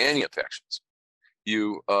don't get any infections.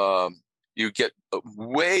 You get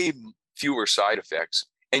way fewer side effects,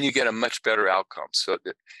 and you get a much better outcome. So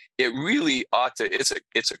it really ought to.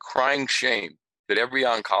 It's a crying shame that every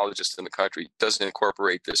oncologist in the country doesn't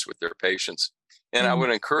incorporate this with their patients. And I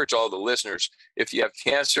would encourage all the listeners, if you have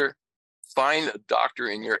cancer, find a doctor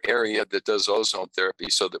in your area that does ozone therapy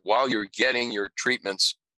so that while you're getting your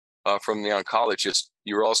treatments from the oncologist,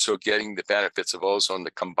 you're also getting the benefits of ozone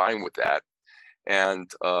to combine with that.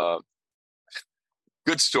 And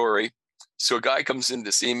good story. So a guy comes in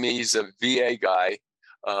to see me. He's a VA guy,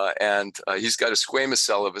 and he's got a squamous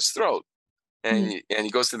cell of his throat. And he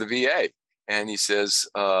goes to the VA, and he says,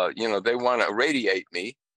 they want to irradiate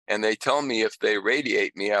me. And they tell me if they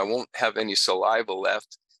radiate me, I won't have any saliva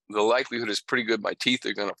left. The likelihood is pretty good my teeth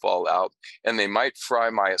are going to fall out, and they might fry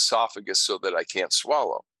my esophagus so that I can't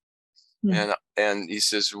swallow. And he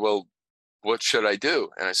says, well, what should I do?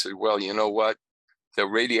 And I said, well, you know what? The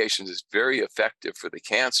radiation is very effective for the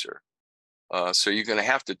cancer. So you're going to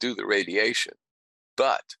have to do the radiation.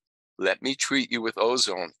 But let me treat you with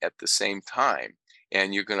ozone at the same time,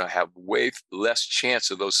 and you're going to have way less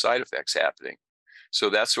chance of those side effects happening. So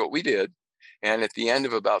that's what we did. And at the end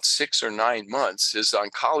of about 6 or 9 months, his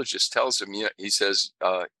oncologist tells him, he says,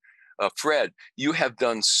 Fred, you have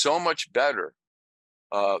done so much better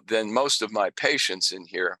than most of my patients in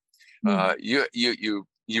here. You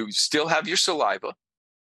still have your saliva.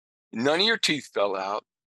 None of your teeth fell out.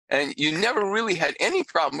 And you never really had any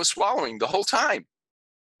problem with swallowing the whole time.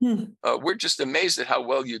 We're just amazed at how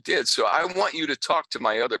well you did. So I want you to talk to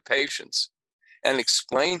my other patients and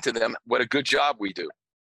explain to them what a good job we do.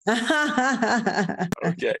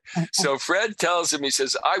 Okay. So Fred tells him, he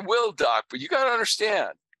says, I will, doc, but you got to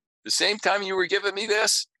understand, the same time you were giving me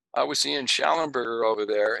this, I was seeing Shallenberger over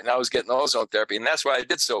there, and I was getting ozone therapy, and that's why I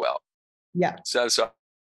did so well. Yeah. So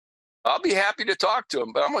I'll be happy to talk to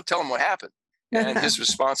him, but I'm going to tell him what happened. And his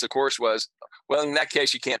response, of course, was, well, in that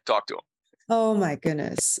case, you can't talk to him. Oh, my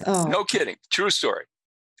goodness. Oh, no kidding. True story.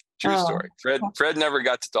 True story. Fred never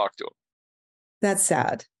got to talk to him. That's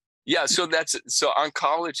sad. Yeah. So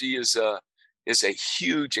oncology is a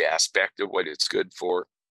huge aspect of what it's good for.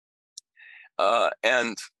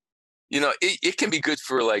 And, it can be good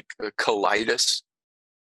for like colitis.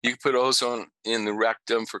 You can put ozone in the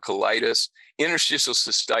rectum for colitis. Interstitial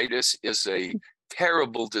cystitis is a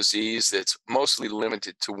terrible disease that's mostly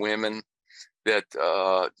limited to women, that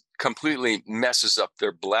completely messes up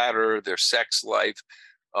their bladder, their sex life.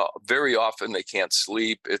 Very often they can't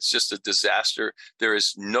sleep. It's just a disaster. There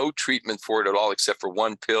is no treatment for it at all except for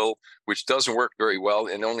one pill, which doesn't work very well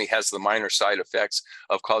and only has the minor side effects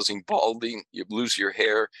of causing balding. You lose your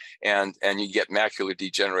hair and you get macular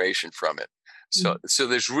degeneration from it. So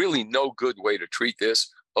there's really no good way to treat this.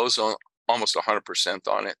 Ozone, almost 100%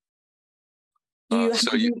 on it. How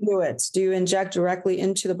do you do it? Do you inject directly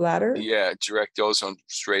into the bladder? Yeah, direct ozone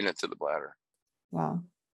straight into the bladder. Wow.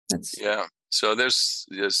 Yeah. So there's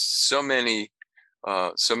so many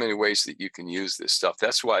ways that you can use this stuff.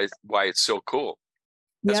 That's why it's so cool.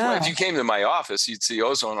 That's why if you came to my office, you'd see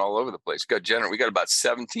ozone all over the place. We got about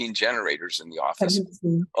 17 generators in the office,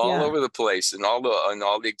 all over the place, in all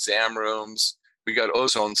the exam rooms. We got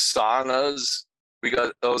ozone saunas. We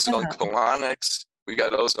got ozone colonics. We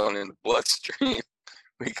got ozone in the bloodstream.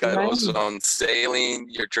 We got ozone saline.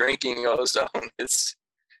 You're drinking ozone. It's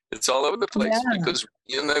all over the place because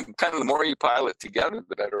kind of the more you pile it together,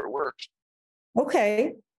 the better it works.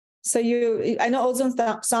 Okay. So I know ozone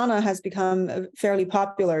sauna has become fairly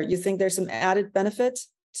popular. You think there's some added benefit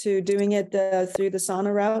to doing it through the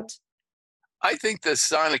sauna route? I think the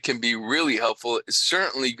sauna can be really helpful. It's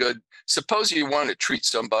certainly good. Suppose you want to treat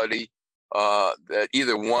somebody that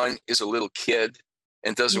either one is a little kid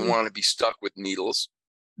and doesn't want to be stuck with needles,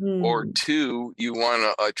 or two, you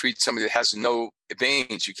want to treat somebody that has no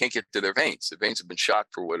veins. You can't get to their veins. The veins have been shot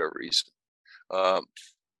for whatever reason.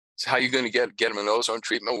 So how are you going to get them an ozone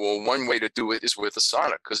treatment? Well, one way to do it is with a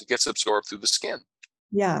sauna because it gets absorbed through the skin.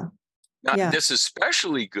 Yeah. Now, this is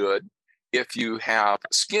especially good if you have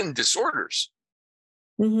skin disorders.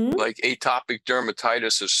 Like atopic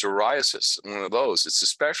dermatitis or psoriasis, one of those. It's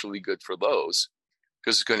especially good for those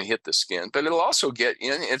because it's going to hit the skin, but it'll also get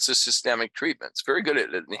in. It's a systemic treatment. It's very good at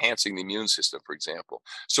enhancing the immune system, for example.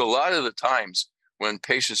 So a lot of the times when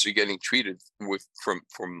patients are getting treated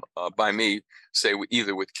by me, say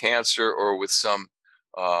either with cancer or with some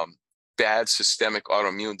bad systemic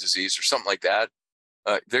autoimmune disease or something like that,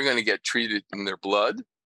 they're going to get treated in their blood.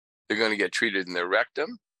 They're going to get treated in their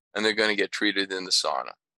rectum. And they're going to get treated in the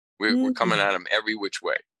sauna. We're coming at them every which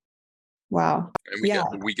way. Wow.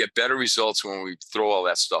 And we get better results when we throw all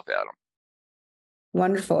that stuff at them.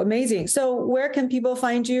 Wonderful. Amazing. So where can people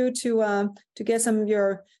find you to get some of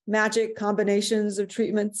your magic combinations of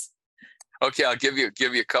treatments? Okay, I'll give you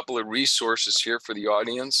a couple of resources here for the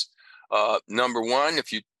audience. Number one,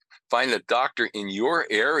 if you find a doctor in your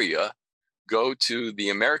area, go to the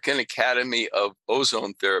American Academy of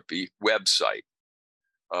Ozone Therapy website.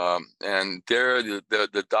 And they're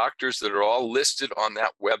the doctors that are all listed on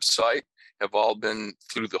that website have all been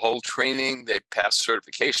through the whole training. They've passed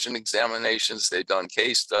certification examinations. They've done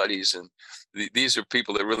case studies, and these are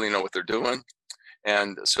people that really know what they're doing.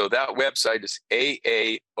 And so that website is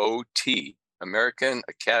AAOT, American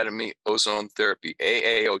Academy Ozone Therapy,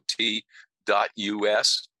 AAOT.us.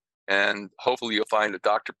 And hopefully you'll find a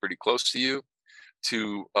doctor pretty close to you.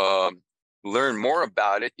 To learn more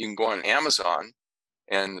about it, you can go on Amazon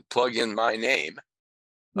and plug in my name,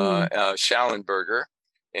 Shallenberger,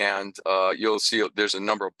 and you'll see there's a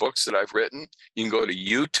number of books that I've written. You can go to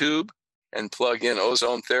YouTube and plug in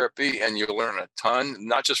ozone therapy, and you'll learn a ton,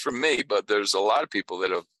 not just from me, but there's a lot of people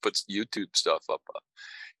that have put YouTube stuff up.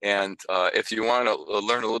 And if you want to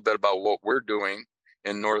learn a little bit about what we're doing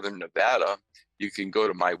in Northern Nevada, you can go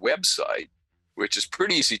to my website, which is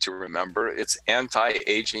pretty easy to remember. It's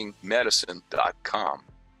antiagingmedicine.com,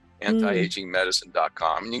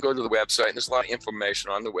 antiagingmedicine.com. And you go to the website, and there's a lot of information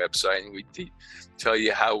on the website, and we tell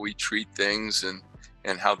you how we treat things and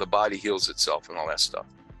how the body heals itself and all that stuff.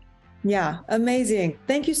 Yeah, amazing.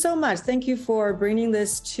 Thank you so much. Thank you for bringing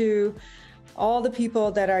this to all the people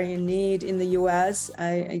that are in need in the U.S.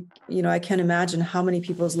 I can't imagine how many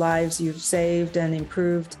people's lives you've saved and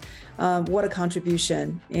improved. What a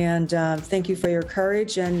contribution. And thank you for your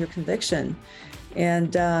courage and your conviction.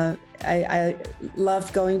 And I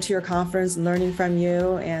loved going to your conference and learning from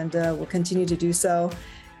you, and will continue to do so.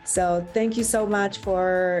 So thank you so much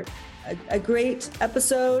for a great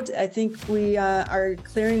episode. I think we are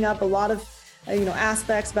clearing up a lot of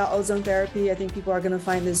aspects about ozone therapy. I think people are going to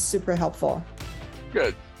find this super helpful.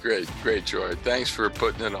 Good, great, Joy. Thanks for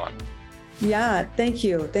putting it on. Yeah, thank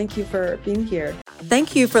you. Thank you for being here.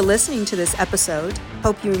 Thank you for listening to this episode.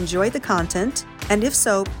 Hope you enjoyed the content. And if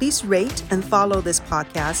so, please rate and follow this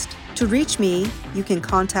podcast. To reach me, you can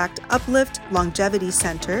contact Uplift Longevity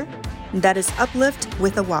Center. That is Uplift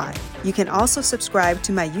with a Y. You can also subscribe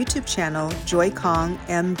to my YouTube channel, Joy Kong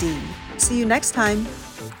MD. See you next time.